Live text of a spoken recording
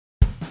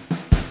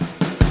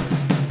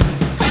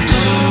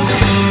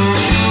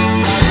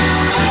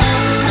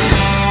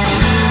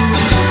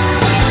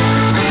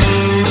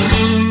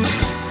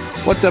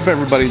What's up,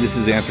 everybody? This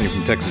is Anthony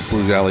from Texas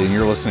Blues Alley, and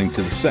you're listening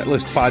to the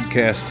Setlist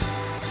podcast,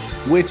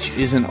 which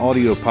is an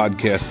audio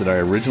podcast that I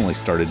originally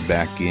started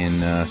back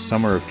in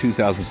summer of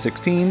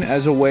 2016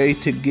 as a way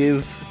to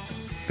give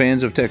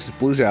fans of Texas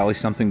Blues Alley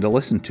something to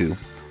listen to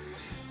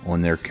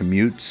on their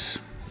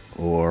commutes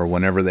or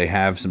whenever they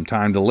have some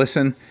time to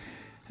listen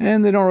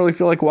and they don't really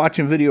feel like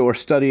watching video or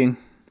studying.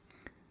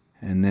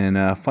 And then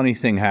a funny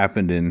thing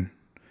happened in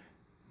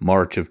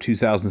March of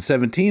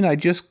 2017. I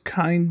just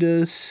kind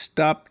of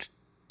stopped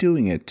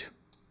doing it.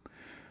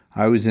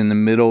 I was in the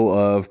middle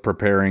of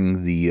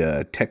preparing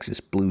the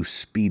Texas Blues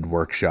Speed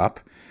Workshop,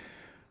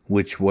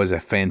 which was a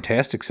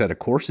fantastic set of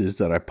courses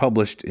that I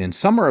published in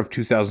summer of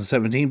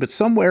 2017, but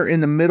somewhere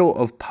in the middle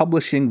of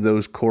publishing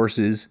those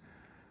courses,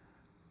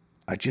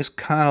 I just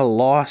kind of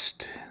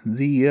lost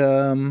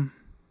the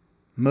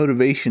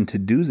motivation to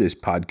do this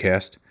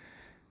podcast,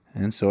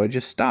 and so I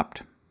just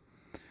stopped.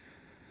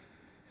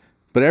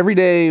 But every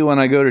day when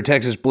I go to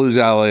Texas Blues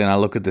Alley and I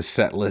look at the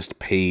Setlist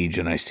page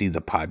and I see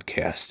the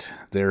podcast,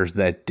 there's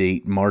that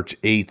date,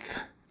 March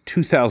 8th,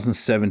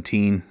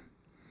 2017,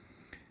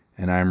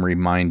 and I'm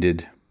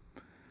reminded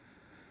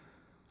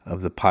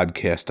of the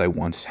podcast I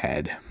once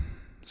had.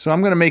 So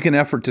I'm going to make an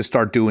effort to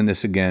start doing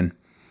this again.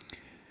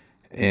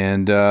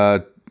 And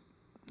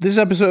this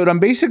episode, I'm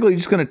basically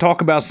just going to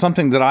talk about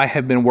something that I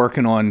have been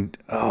working on,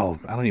 I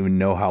don't even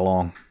know how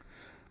long.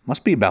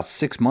 Must be about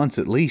 6 months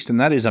at least, and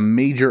that is a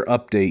major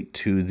update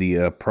to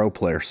the Pro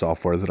Player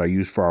software that I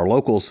use for our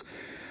locals.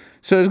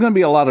 So there's going to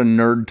be a lot of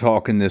nerd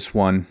talk in this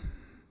one.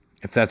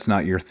 If that's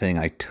not your thing,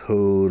 I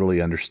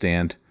totally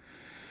understand.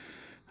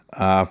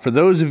 For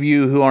those of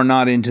you who are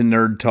not into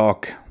nerd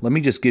talk, let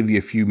me just give you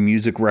a few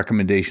music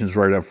recommendations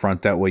right up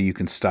front. That way you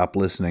can stop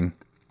listening.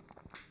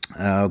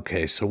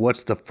 Okay, so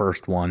what's the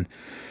first one?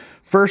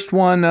 First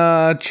one,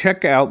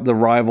 check out the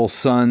Rival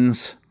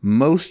Sons'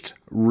 most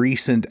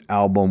recent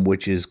album,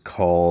 which is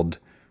called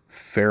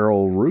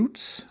Feral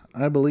Roots,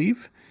 I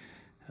believe.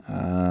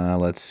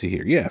 Let's see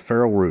here. Yeah,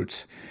 Feral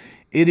Roots.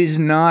 It is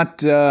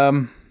not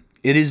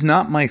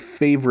my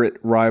favorite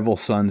Rival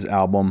Sons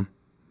album,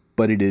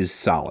 but it is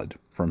solid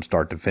from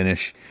start to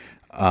finish.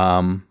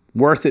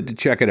 Worth it to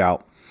check it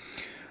out.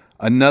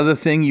 Another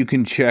thing you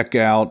can check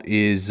out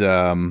is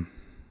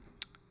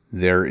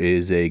there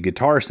is a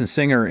guitarist and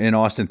singer in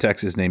Austin,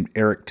 Texas named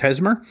Eric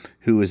Tesmer,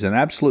 who is an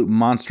absolute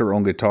monster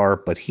on guitar,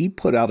 but he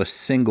put out a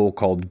single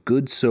called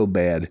Good So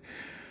Bad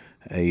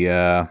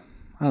a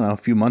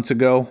few months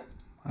ago.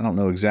 I don't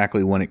know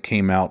exactly when it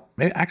came out.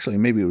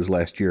 Maybe it was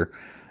last year.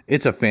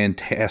 It's a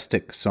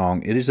fantastic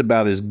song. It is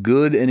about as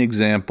good an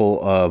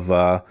example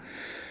of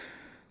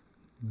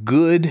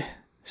good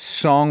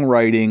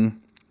songwriting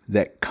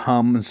that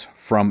comes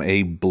from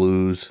a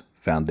blues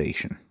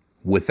foundation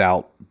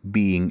without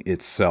being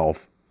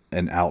itself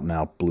an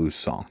out-and-out blues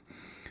song.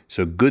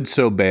 So Good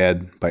So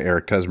Bad by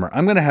Eric Tesmer.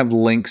 I'm going to have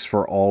links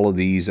for all of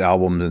these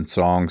albums and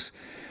songs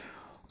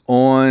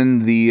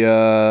on the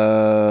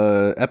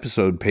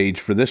episode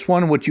page for this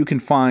one, which you can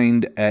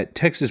find at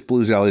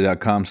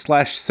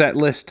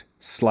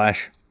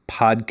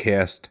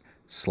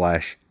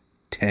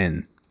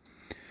texasbluesalley.com/setlist/podcast/10.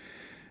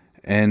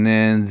 And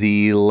then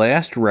the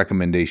last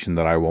recommendation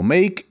that I will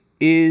make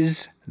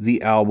is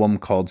the album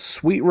called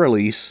Sweet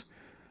Release,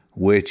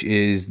 which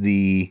is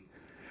the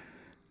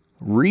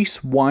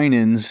Reese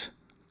Winans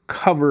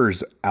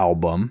covers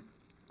album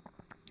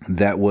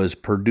that was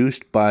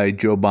produced by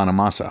Joe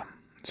Bonamassa.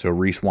 So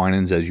Reese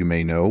Winans, as you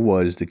may know,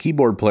 was the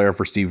keyboard player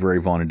for Stevie Ray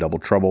Vaughan and Double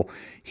Trouble.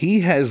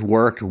 He has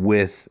worked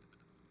with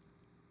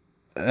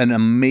an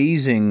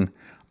amazing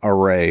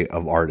array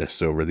of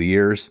artists over the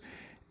years,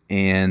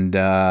 and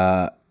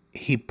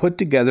he put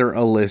together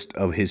a list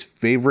of his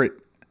favorite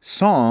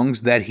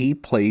songs that he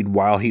played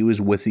while he was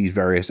with these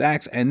various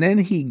acts, and then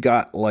he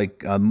got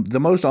the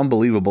most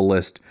unbelievable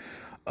list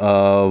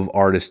of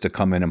artists to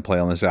come in and play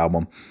on this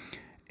album.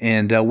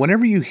 And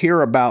whenever you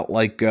hear about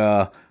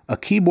a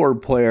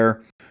keyboard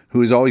player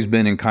who has always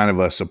been in kind of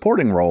a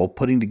supporting role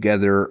putting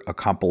together a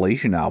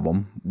compilation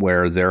album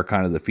where they're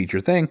kind of the feature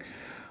thing,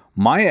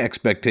 my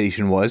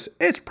expectation was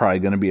it's probably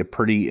going to be a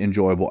pretty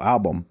enjoyable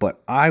album,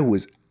 but I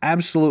was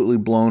absolutely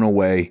blown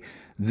away.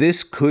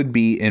 This could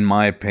be, in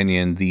my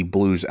opinion, the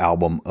blues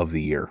album of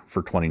the year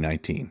for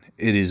 2019.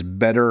 It is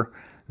better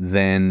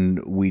than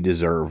we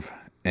deserve,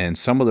 and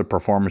some of the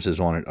performances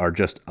on it are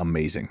just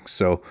amazing.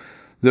 So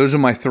those are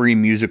my 3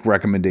 music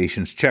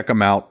recommendations. Check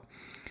them out.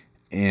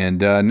 And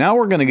now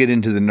we're going to get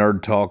into the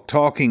nerd talk,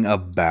 talking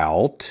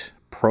about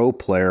Pro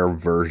Player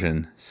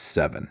version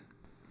 7.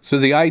 So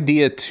the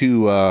idea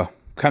to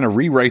kind of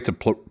rewrite the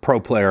Pro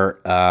Player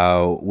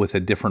with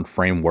a different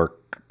framework,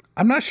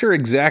 I'm not sure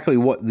exactly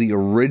what the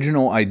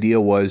original idea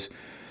was,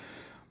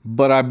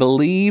 but I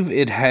believe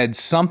it had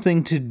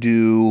something to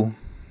do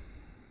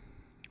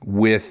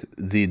with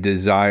the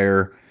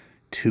desire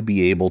to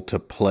be able to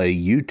play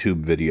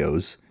YouTube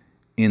videos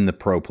in the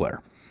Pro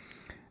Player.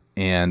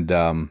 And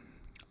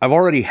I've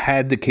already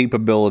had the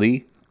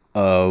capability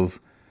of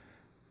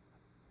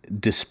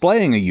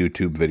displaying a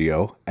YouTube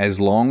video as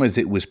long as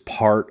it was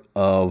part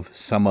of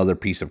some other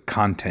piece of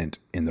content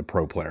in the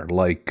Pro Player.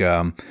 Like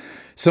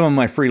some of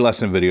my free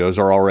lesson videos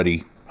are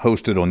already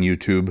hosted on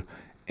YouTube,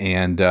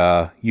 and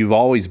you've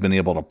always been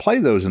able to play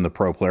those in the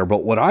Pro Player.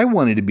 But what I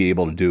wanted to be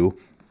able to do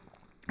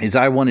is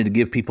I wanted to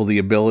give people the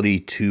ability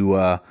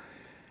to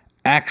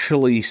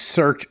actually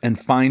search and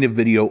find a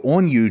video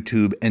on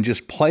YouTube and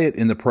just play it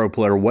in the Pro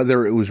Player,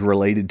 whether it was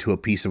related to a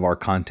piece of our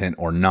content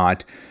or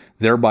not,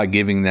 thereby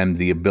giving them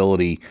the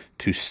ability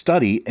to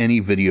study any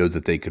video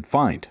that they could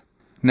find.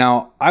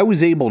 Now, I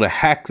was able to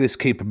hack this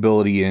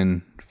capability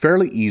in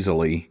fairly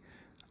easily,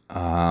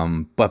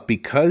 but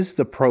because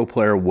the Pro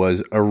Player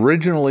was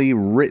originally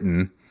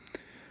written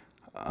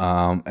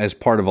as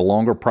part of a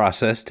longer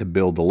process to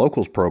build the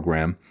Locals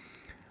program,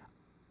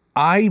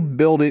 I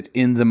built it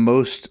in the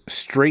most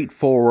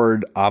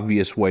straightforward,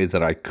 obvious way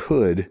that I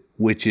could,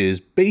 which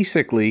is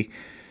basically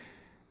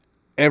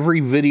every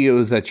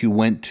video that you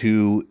went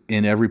to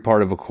in every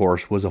part of a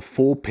course was a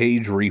full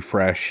page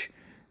refresh,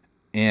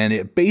 and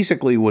it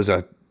basically was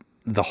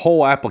the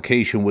whole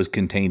application was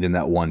contained in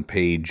that one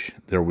page.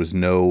 There was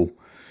no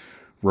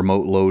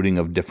remote loading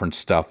of different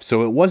stuff.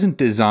 So it wasn't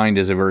designed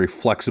as a very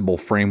flexible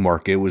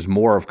framework. It was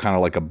more of kind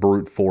of like a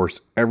brute force.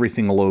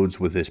 Everything loads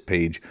with this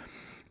page.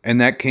 And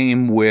that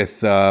came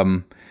with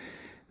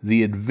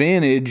the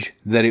advantage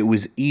that it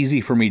was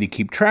easy for me to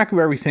keep track of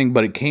everything,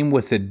 but it came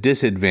with the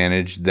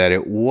disadvantage that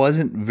it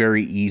wasn't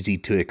very easy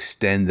to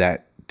extend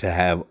that to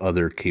have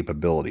other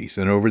capabilities.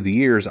 And over the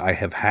years, I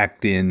have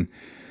hacked in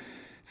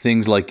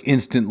things like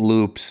instant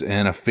loops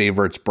and a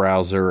favorites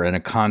browser and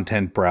a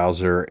content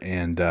browser.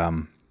 And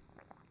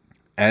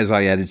as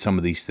I added some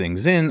of these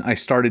things in, I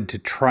started to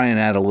try and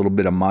add a little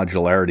bit of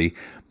modularity.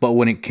 But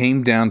when it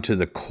came down to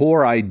the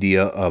core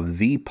idea of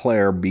the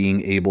player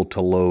being able to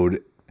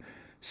load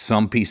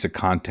some piece of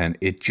content,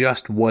 it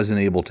just wasn't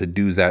able to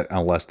do that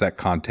unless that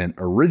content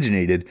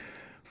originated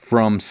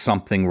from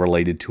something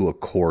related to a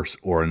course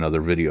or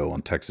another video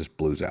on Texas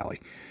Blues Alley.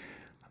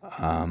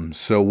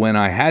 So when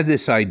I had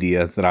this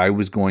idea that I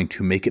was going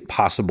to make it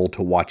possible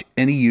to watch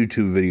any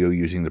YouTube video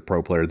using the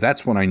Pro Player,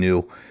 that's when I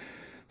knew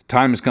the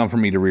time has come for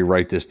me to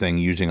rewrite this thing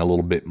using a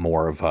little bit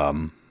more of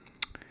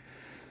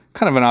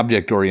kind of an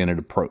object-oriented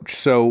approach.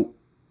 So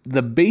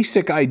the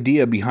basic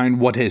idea behind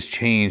what has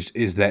changed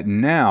is that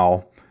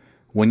now,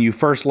 when you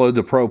first load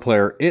the Pro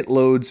Player, it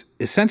loads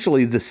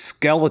essentially the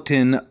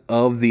skeleton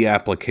of the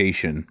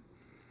application.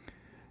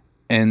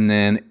 And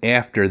then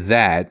after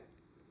that,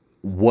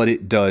 what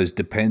it does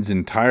depends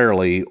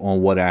entirely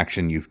on what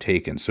action you've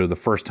taken. So the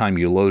first time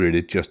you load it,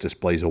 it just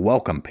displays a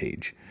welcome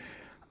page.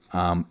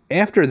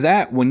 After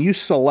that, when you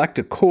select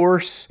a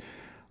course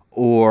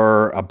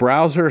or a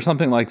browser or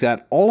something like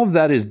that, all of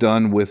that is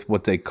done with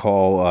what they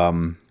call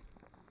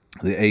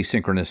the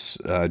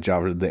asynchronous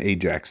Java, the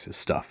AJAX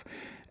stuff.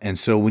 And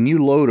so when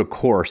you load a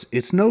course,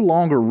 it's no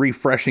longer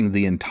refreshing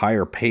the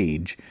entire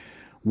page,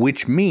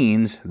 which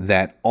means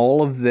that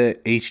all of the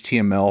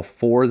HTML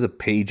for the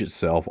page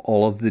itself,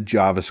 all of the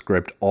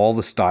JavaScript, all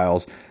the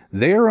styles,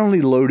 they are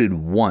only loaded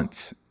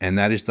once, and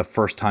that is the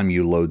first time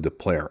you load the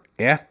player.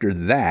 After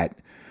that,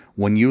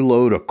 when you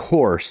load a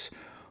course,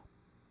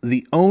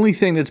 the only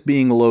thing that's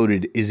being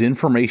loaded is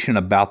information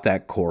about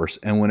that course.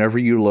 And whenever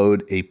you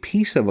load a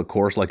piece of a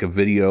course, like a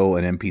video,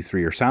 an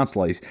MP3, or sound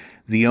slice,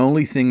 the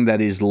only thing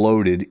that is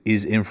loaded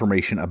is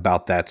information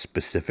about that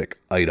specific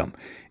item.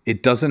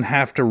 It doesn't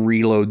have to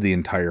reload the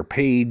entire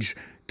page,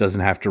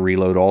 doesn't have to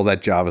reload all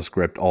that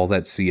JavaScript, all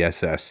that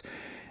CSS.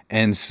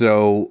 And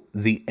so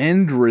the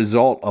end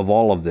result of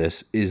all of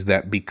this is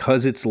that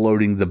because it's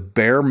loading the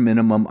bare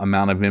minimum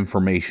amount of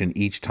information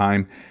each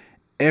time,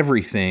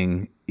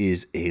 everything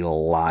is a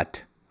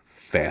lot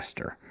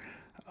faster.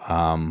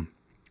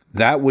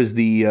 That was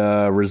the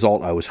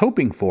result I was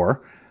hoping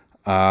for,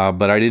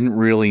 but I didn't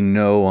really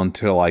know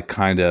until I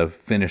kind of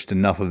finished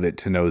enough of it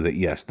to know that,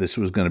 yes, this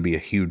was going to be a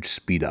huge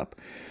speed up.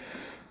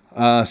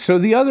 So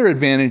the other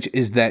advantage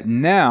is that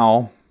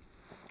now,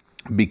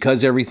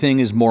 because everything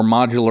is more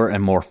modular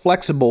and more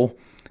flexible,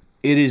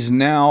 it is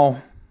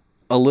now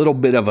a little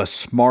bit of a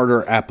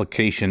smarter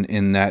application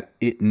in that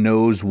it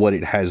knows what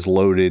it has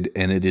loaded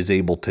and it is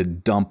able to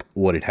dump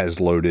what it has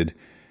loaded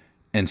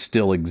and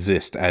still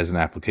exist as an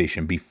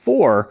application.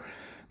 Before,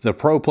 the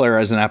Pro Player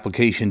as an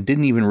application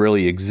didn't even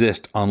really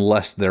exist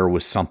unless there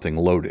was something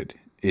loaded.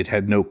 It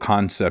had no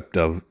concept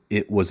of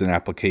it was an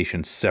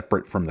application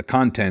separate from the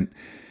content.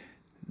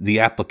 The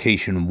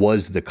application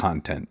was the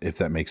content, if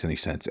that makes any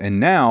sense. And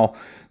now,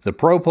 the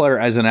Pro Player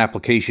as an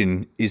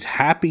application is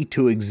happy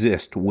to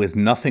exist with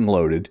nothing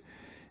loaded.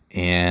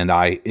 And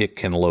it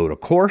can load a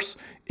course,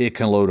 it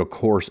can load a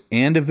course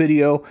and a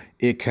video,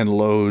 it can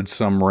load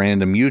some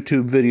random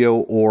YouTube video,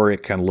 or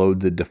it can load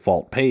the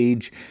default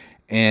page,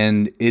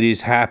 and it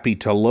is happy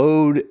to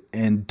load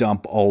and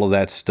dump all of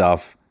that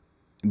stuff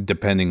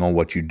depending on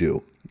what you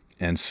do.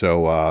 And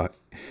so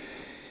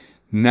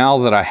now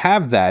that I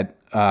have that,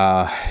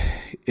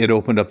 it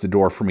opened up the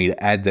door for me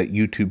to add that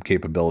YouTube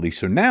capability.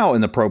 So now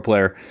in the Pro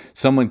Player,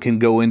 someone can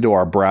go into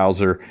our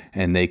browser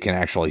and they can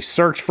actually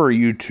search for a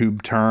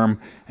YouTube term,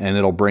 and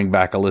it'll bring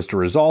back a list of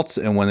results.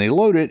 And when they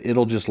load it,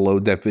 it'll just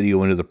load that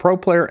video into the Pro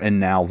Player, and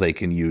now they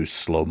can use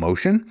slow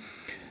motion,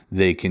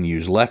 they can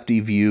use lefty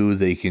view,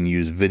 they can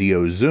use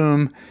video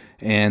zoom,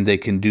 and they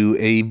can do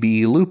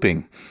A/B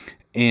looping.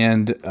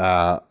 And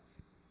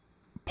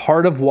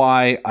part of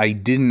why I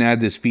didn't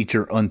add this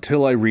feature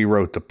until I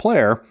rewrote the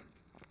player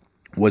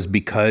was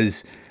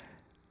because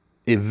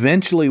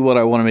eventually what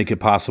I want to make it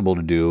possible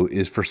to do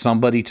is for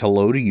somebody to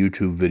load a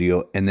YouTube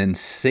video and then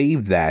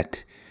save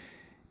that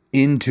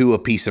into a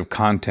piece of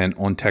content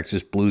on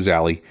Texas Blues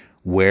Alley,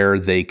 where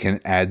they can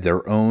add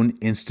their own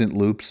instant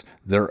loops,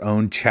 their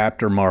own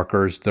chapter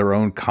markers, their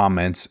own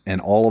comments,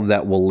 and all of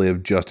that will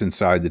live just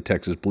inside the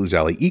Texas Blues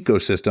Alley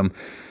ecosystem,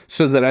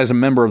 so that as a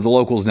member of the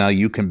Locals now,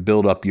 you can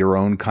build up your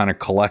own kind of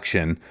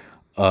collection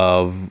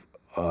of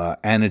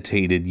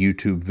annotated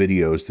YouTube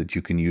videos that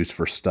you can use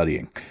for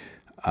studying.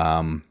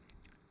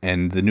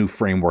 And the new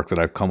framework that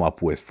I've come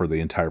up with for the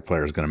entire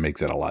player is going to make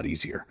that a lot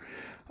easier.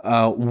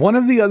 One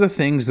of the other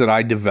things that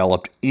I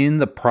developed in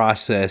the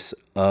process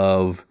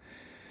of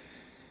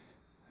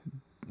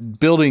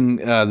building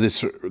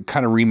this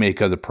kind of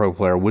remake of the Pro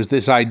Player was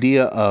this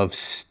idea of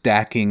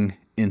stacking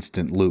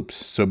instant loops.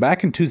 So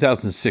back in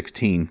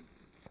 2016,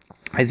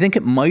 I think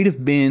it might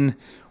have been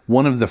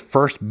one of the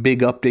first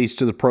big updates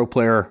to the Pro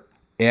Player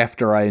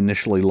after I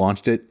initially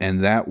launched it, and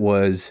that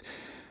was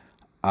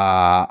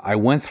I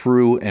went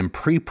through and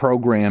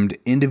pre-programmed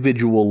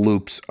individual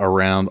loops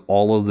around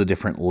all of the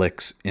different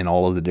licks in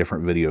all of the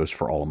different videos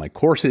for all of my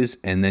courses,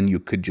 and then you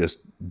could just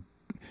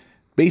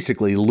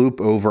basically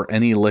loop over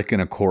any lick in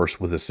a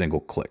course with a single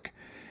click.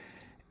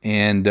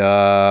 And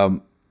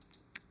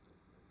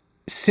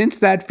since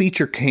that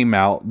feature came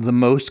out, the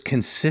most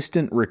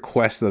consistent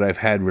request that I've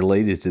had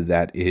related to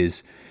that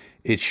is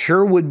it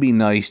sure would be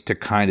nice to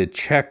kind of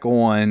check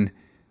on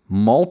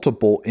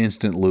multiple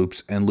instant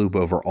loops and loop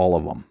over all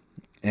of them.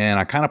 And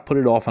I kind of put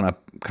it off, and I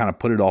kind of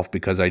put it off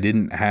because I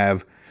didn't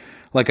have,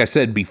 like I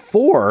said,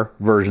 before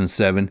version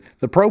 7,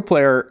 the Pro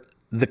Player,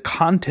 the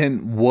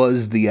content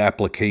was the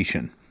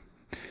application.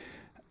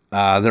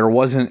 There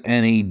wasn't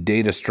any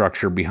data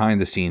structure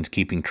behind the scenes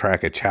keeping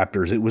track of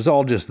chapters. It was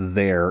all just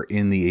there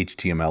in the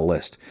HTML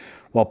list.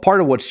 Well,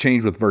 part of what's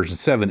changed with version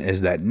 7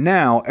 is that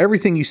now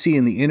everything you see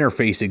in the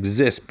interface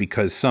exists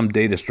because some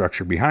data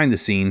structure behind the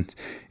scenes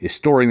is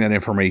storing that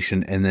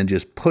information and then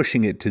just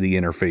pushing it to the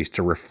interface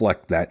to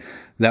reflect that.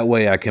 That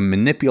way I can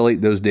manipulate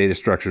those data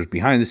structures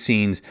behind the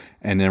scenes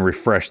and then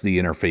refresh the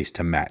interface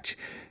to match.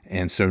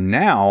 And so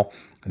now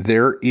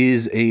there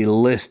is a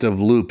list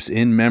of loops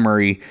in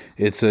memory.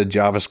 It's a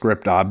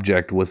JavaScript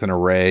object with an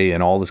array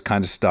and all this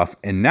kind of stuff.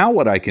 And now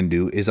what I can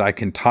do is I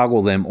can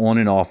toggle them on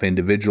and off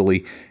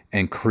individually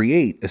and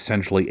create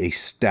essentially a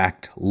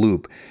stacked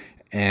loop.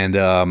 And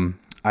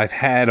I've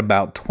had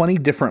about 20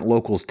 different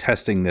locals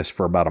testing this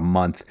for about a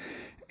month.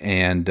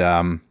 And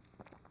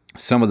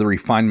some of the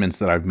refinements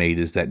that I've made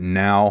is that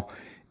now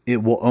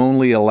it will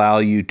only allow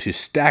you to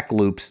stack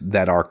loops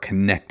that are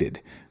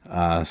connected.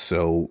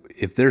 So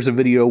if there's a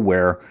video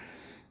where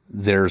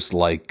there's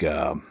like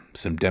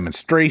some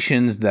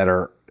demonstrations that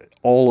are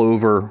all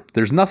over,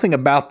 there's nothing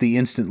about the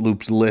instant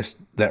loops list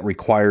that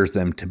requires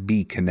them to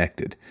be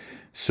connected.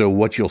 So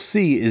what you'll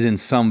see is in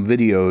some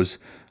videos,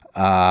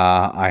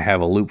 I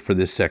have a loop for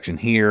this section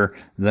here,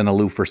 then a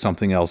loop for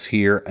something else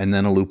here, and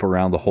then a loop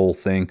around the whole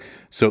thing.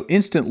 So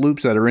instant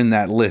loops that are in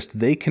that list,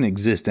 they can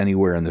exist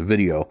anywhere in the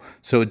video.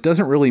 So it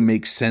doesn't really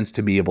make sense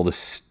to be able to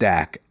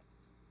stack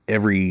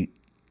every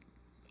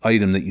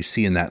item that you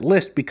see in that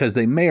list because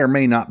they may or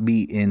may not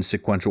be in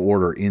sequential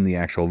order in the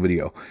actual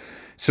video.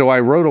 So I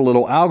wrote a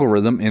little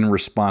algorithm in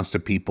response to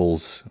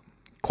people's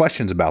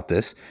questions about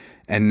this,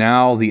 and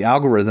now the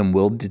algorithm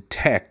will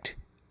detect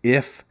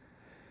if,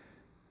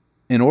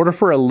 in order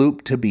for a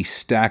loop to be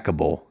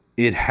stackable,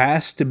 it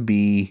has to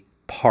be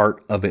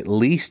part of at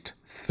least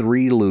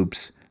 3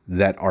 loops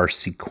that are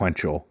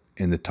sequential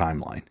in the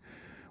timeline,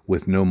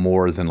 with no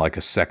more than like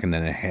a second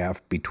and a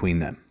half between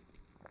them.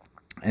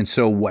 And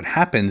so what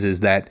happens is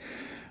that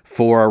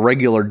for a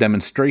regular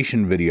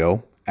demonstration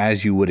video,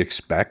 as you would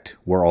expect,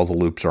 where all the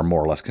loops are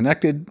more or less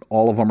connected,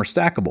 all of them are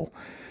stackable.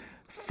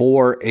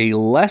 For a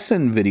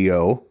lesson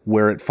video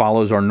where it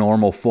follows our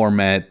normal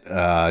format,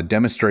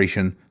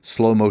 demonstration,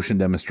 slow motion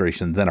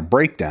demonstration, then a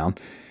breakdown,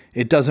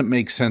 it doesn't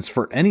make sense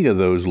for any of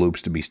those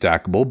loops to be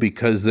stackable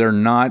because they're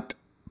not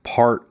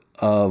part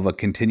of a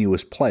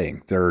continuous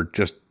playing. They're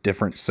just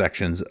different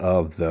sections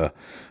of a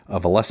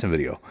lesson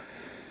video.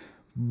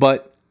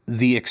 But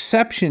the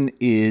exception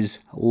is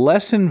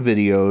lesson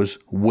videos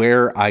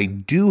where I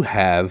do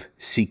have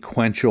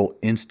sequential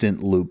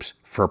instant loops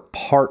for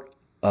part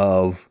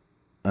of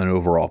an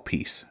overall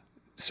piece.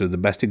 So the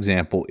best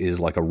example is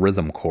like a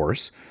rhythm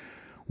course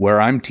where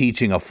I'm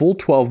teaching a full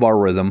 12-bar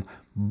rhythm,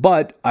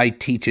 but I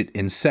teach it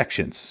in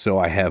sections. So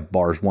I have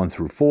bars 1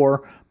 through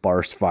 4,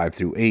 bars 5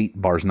 through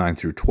 8, bars 9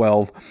 through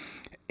 12,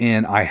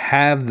 and I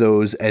have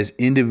those as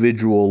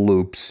individual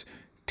loops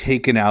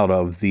taken out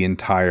of the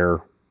entire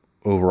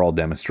overall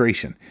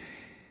demonstration.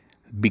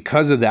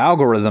 Because of the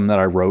algorithm that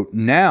I wrote,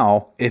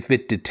 now if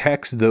it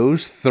detects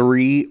those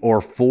 3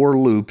 or 4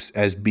 loops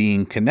as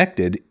being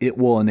connected, it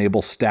will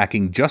enable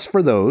stacking just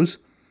for those,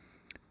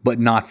 but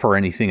not for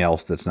anything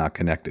else that's not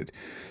connected.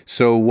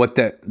 So what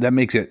that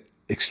makes it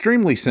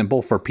extremely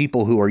simple for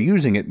people who are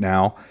using it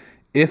now.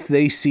 If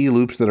they see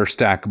loops that are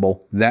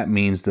stackable, that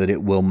means that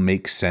it will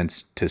make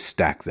sense to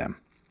stack them.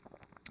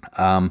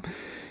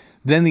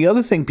 Then the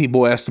other thing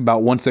people asked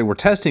about once they were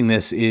testing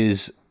this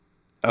is,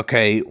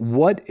 okay,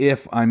 what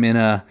if I'm in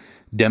a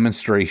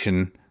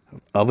demonstration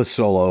of a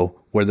solo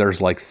where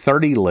there's like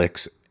 30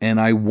 licks and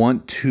I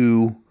want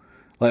to,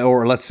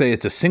 or let's say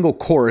it's a single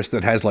chorus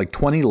that has like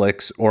 20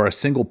 licks, or a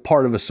single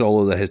part of a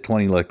solo that has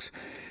 20 licks,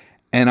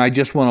 and I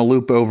just want to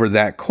loop over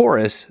that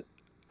chorus.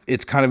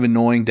 It's kind of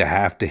annoying to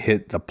have to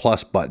hit the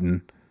plus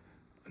button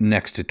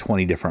next to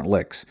 20 different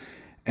licks.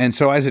 And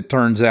so as it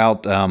turns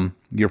out,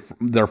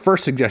 their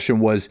first suggestion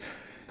was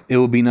it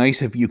would be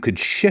nice if you could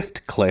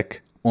shift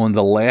click on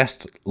the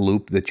last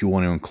loop that you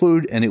want to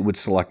include, and it would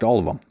select all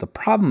of them. The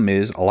problem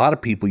is a lot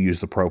of people use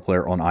the Pro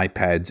Player on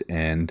iPads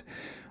and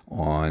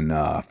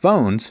on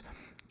phones,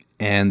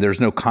 and there's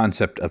no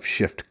concept of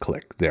shift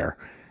click there.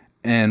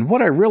 And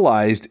what I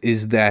realized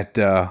is that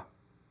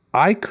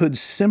I could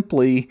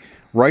simply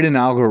write an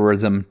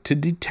algorithm to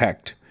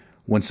detect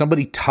when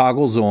somebody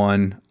toggles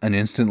on an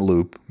instant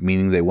loop,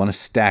 meaning they want to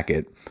stack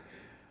it.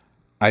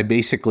 I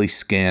basically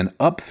scan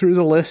up through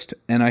the list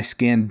and I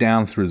scan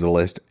down through the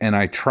list, and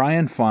I try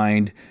and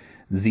find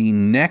the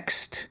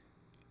next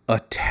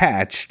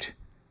attached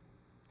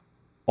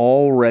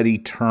already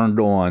turned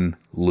on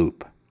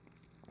loop.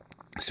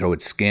 So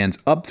it scans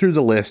up through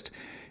the list.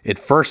 It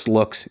first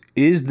looks,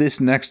 is this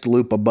next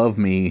loop above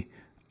me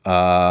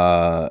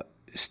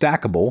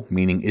stackable,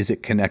 meaning is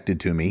it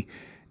connected to me?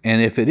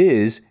 And if it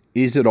is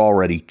it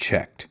already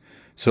checked?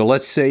 So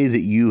let's say that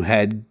you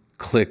had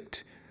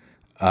clicked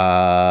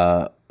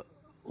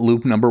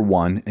loop number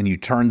 1 and you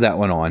turned that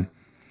one on.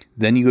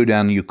 Then you go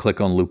down and you click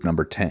on loop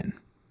number 10.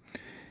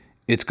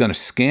 It's going to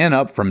scan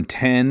up from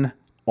 10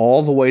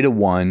 all the way to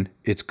 1.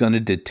 It's going to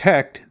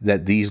detect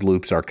that these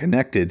loops are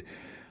connected,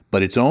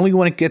 but it's only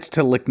when it gets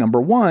to lick number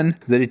 1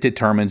 that it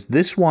determines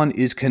this one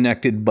is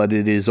connected, but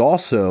it is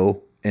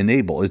also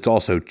enabled. It's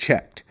also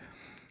checked.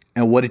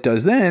 And what it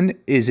does then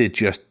is it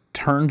just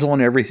turns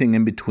on everything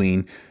in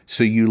between.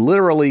 So you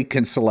literally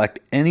can select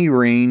any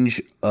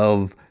range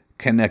of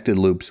connected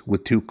loops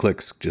with 2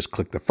 clicks. Just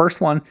click the first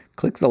one,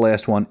 click the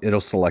last one,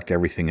 it'll select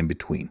everything in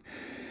between.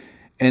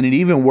 And it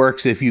even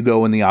works if you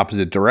go in the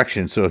opposite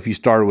direction. So if you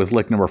started with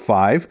lick number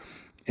 5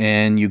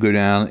 and you go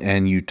down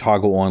and you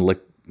toggle on lick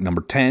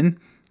number 10,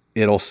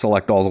 it'll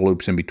select all the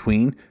loops in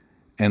between.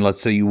 And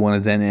let's say you want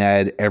to then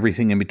add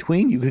everything in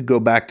between, you could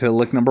go back to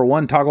lick number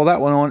 1, toggle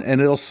that one on,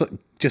 and it'll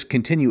just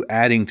continue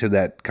adding to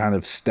that kind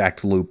of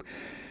stacked loop.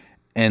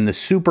 And the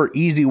super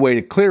easy way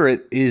to clear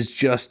it is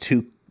just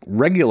to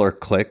regular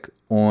click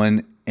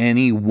on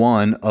any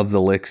one of the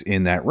licks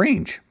in that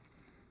range.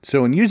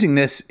 So in using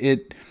this,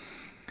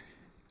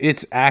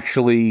 it's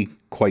actually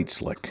quite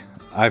slick.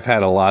 I've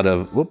had a lot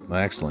of,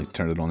 I accidentally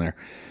turned it on there.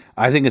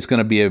 I think it's going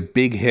to be a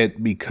big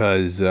hit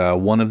because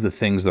one of the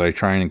things that I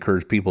try and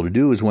encourage people to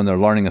do is when they're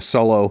learning a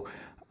solo,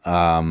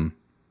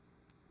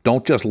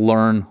 don't just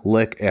learn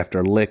lick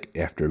after lick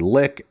after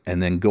lick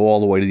and then go all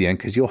the way to the end,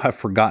 because you'll have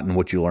forgotten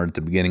what you learned at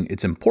the beginning.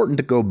 It's important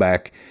to go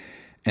back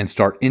and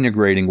start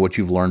integrating what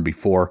you've learned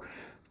before.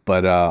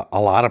 But a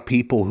lot of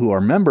people who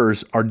are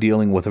members are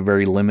dealing with a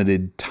very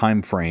limited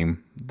time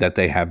frame that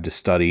they have to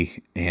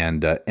study,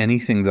 and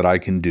anything that I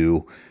can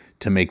do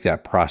to make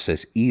that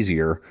process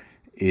easier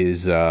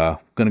is going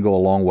to go a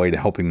long way to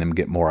helping them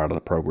get more out of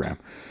the program.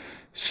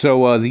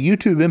 So the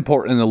YouTube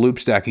import and the loop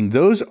stacking,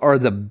 those are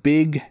the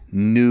big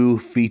new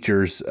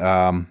features.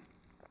 And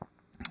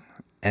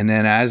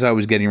then as I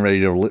was getting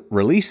ready to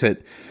release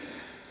it,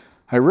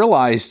 I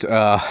realized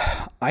I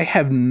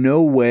have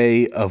no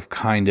way of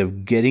kind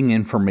of getting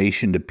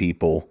information to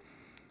people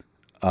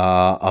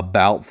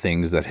about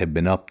things that have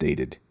been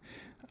updated.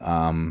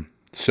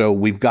 So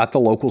we've got the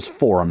locals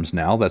forums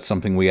now. That's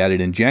something we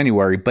added in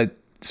January, but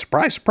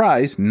surprise,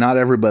 surprise, not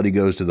everybody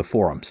goes to the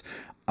forums.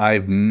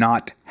 I've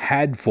not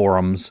had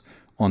forums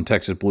on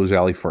Texas Blues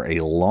Alley for a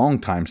long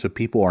time, so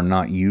people are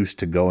not used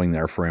to going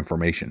there for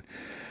information.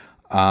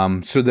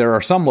 So there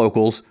are some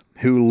locals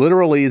who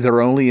literally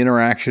their only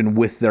interaction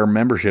with their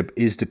membership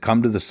is to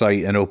come to the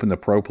site and open the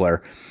Pro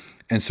Player.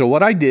 And so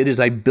what I did is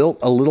I built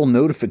a little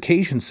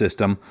notification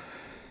system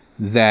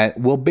that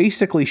will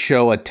basically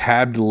show a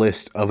tabbed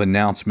list of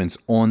announcements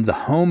on the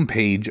home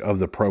page of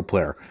the Pro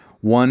Player.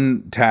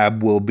 One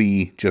tab will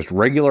be just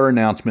regular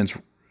announcements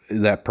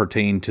that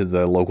pertain to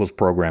the locals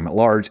program at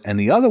large, and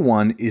the other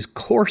one is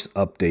course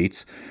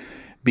updates,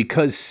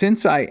 because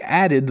since I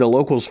added the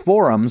locals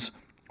forums,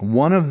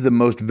 one of the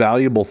most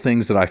valuable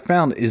things that I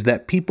found is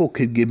that people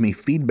could give me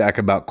feedback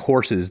about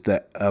courses,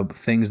 that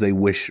things they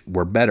wish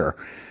were better.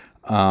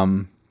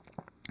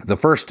 The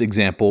first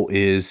example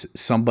is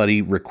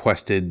somebody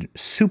requested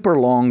super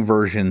long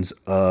versions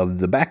of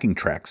the backing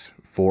tracks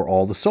for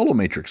all the Solo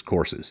Matrix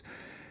courses.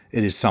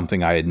 It is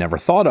something I had never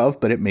thought of,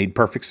 but it made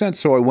perfect sense.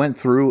 So I went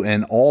through,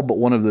 and all but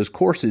one of those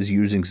courses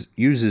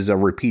uses a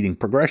repeating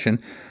progression.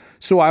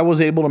 So I was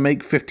able to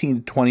make 15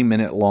 to 20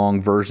 minute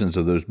long versions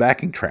of those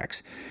backing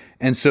tracks.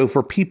 And so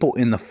for people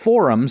in the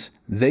forums,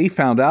 they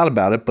found out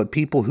about it, but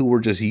people who were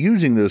just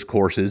using those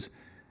courses,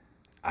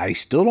 I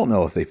still don't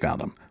know if they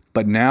found them.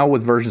 But now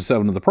with version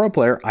 7 of the Pro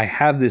Player, I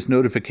have this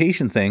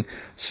notification thing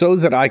so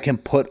that I can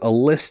put a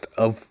list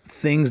of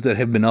things that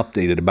have been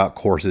updated about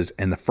courses,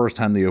 and the first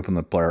time they open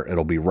the player,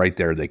 it'll be right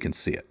there. They can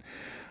see it.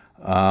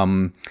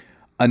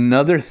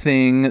 Another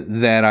thing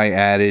that I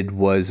added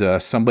was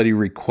somebody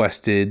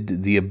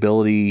requested the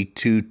ability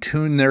to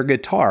tune their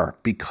guitar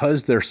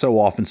because they're so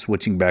often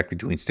switching back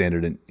between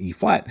standard and E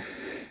flat.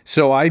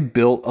 So I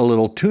built a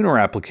little tuner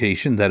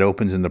application that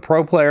opens in the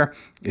Pro Player.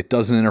 It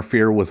doesn't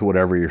interfere with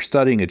whatever you're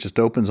studying. It just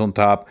opens on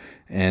top,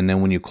 and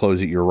then when you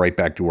close it, you're right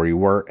back to where you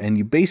were. And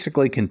you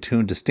basically can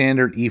tune to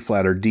standard, E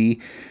flat, or D.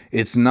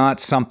 It's not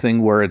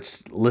something where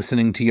it's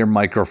listening to your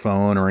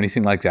microphone or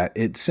anything like that.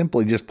 It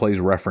simply just plays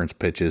reference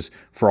pitches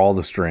for all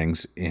the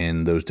strings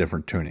in those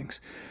different tunings.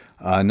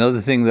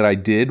 Another thing that I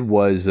did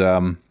was...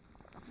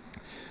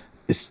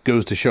 this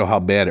goes to show how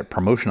bad at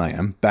promotion I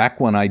am. Back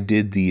when I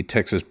did the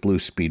Texas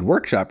Blues Speed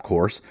Workshop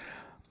course,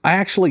 I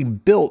actually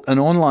built an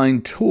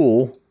online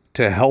tool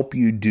to help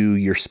you do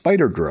your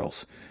spider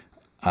drills.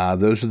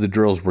 Those are the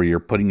drills where you're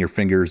putting your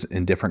fingers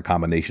in different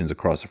combinations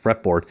across the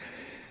fretboard.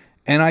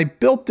 And I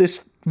built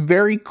this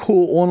very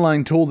cool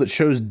online tool that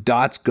shows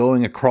dots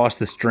going across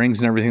the strings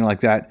and everything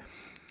like that.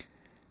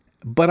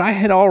 But I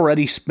had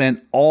already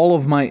spent all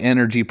of my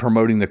energy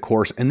promoting the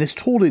course, and this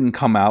tool didn't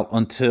come out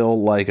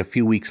until like a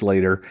few weeks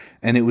later,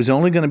 and it was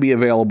only going to be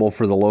available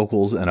for the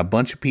locals, and a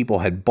bunch of people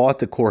had bought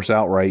the course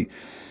outright.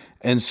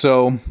 And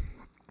so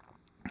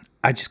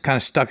I just kind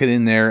of stuck it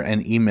in there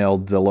and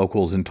emailed the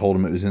locals and told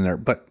them it was in there,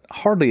 but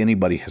hardly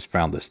anybody has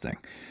found this thing.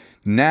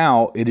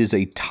 Now it is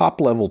a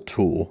top-level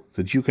tool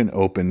that you can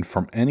open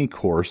from any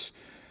course.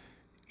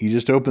 You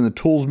just open the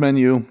Tools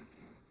menu,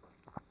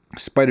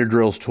 Spider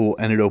Drills tool,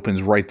 and it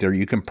opens right there.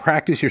 You can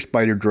practice your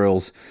spider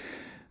drills,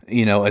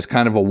 as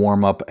kind of a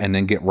warm-up, and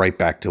then get right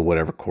back to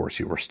whatever course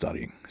you were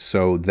studying.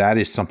 So that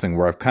is something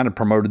where I've kind of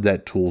promoted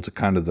that tool to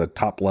kind of the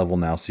top level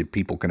now so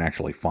people can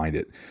actually find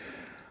it.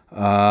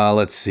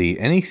 Let's see.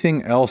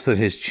 Anything else that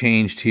has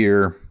changed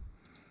here?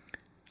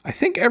 I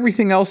think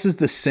everything else is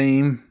the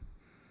same,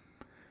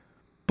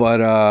 but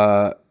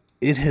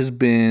it has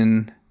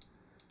been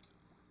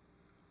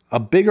a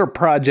bigger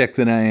project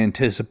than I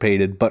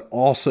anticipated, but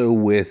also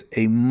with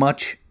a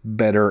much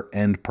better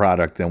end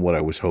product than what I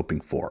was hoping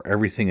for.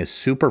 Everything is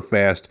super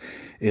fast.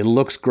 It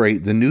looks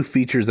great. The new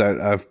features that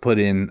I've put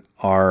in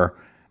are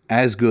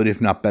as good,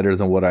 if not better,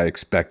 than what I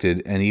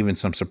expected, and even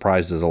some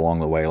surprises along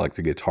the way, like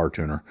the guitar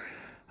tuner.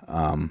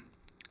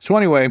 So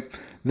anyway,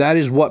 that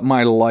is what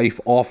my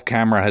life off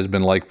camera has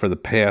been like for the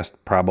past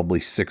probably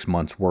 6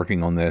 months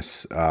working on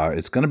this.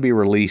 It's going to be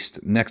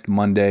released next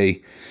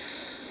Monday,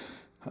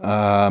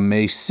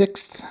 May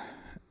 6th.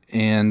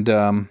 And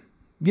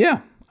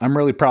yeah, I'm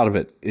really proud of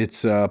it.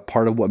 It's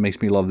part of what makes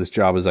me love this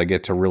job is I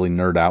get to really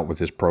nerd out with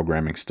this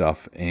programming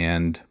stuff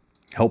and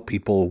help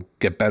people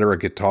get better at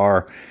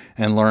guitar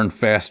and learn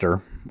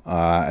faster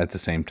at the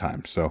same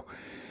time. So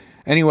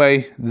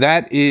anyway,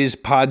 that is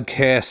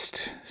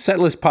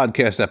Setlist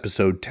Podcast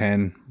episode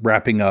 10,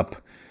 wrapping up.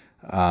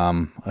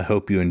 I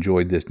hope you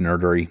enjoyed this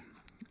nerdery.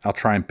 I'll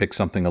try and pick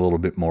something a little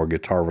bit more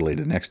guitar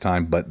related next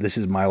time, but this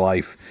is my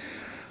life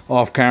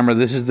off camera.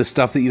 This is the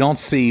stuff that you don't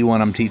see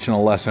when I'm teaching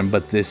a lesson,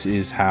 but this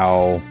is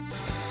how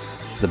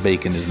the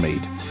bacon is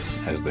made,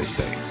 as they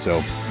say.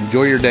 So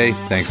enjoy your day.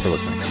 Thanks for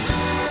listening.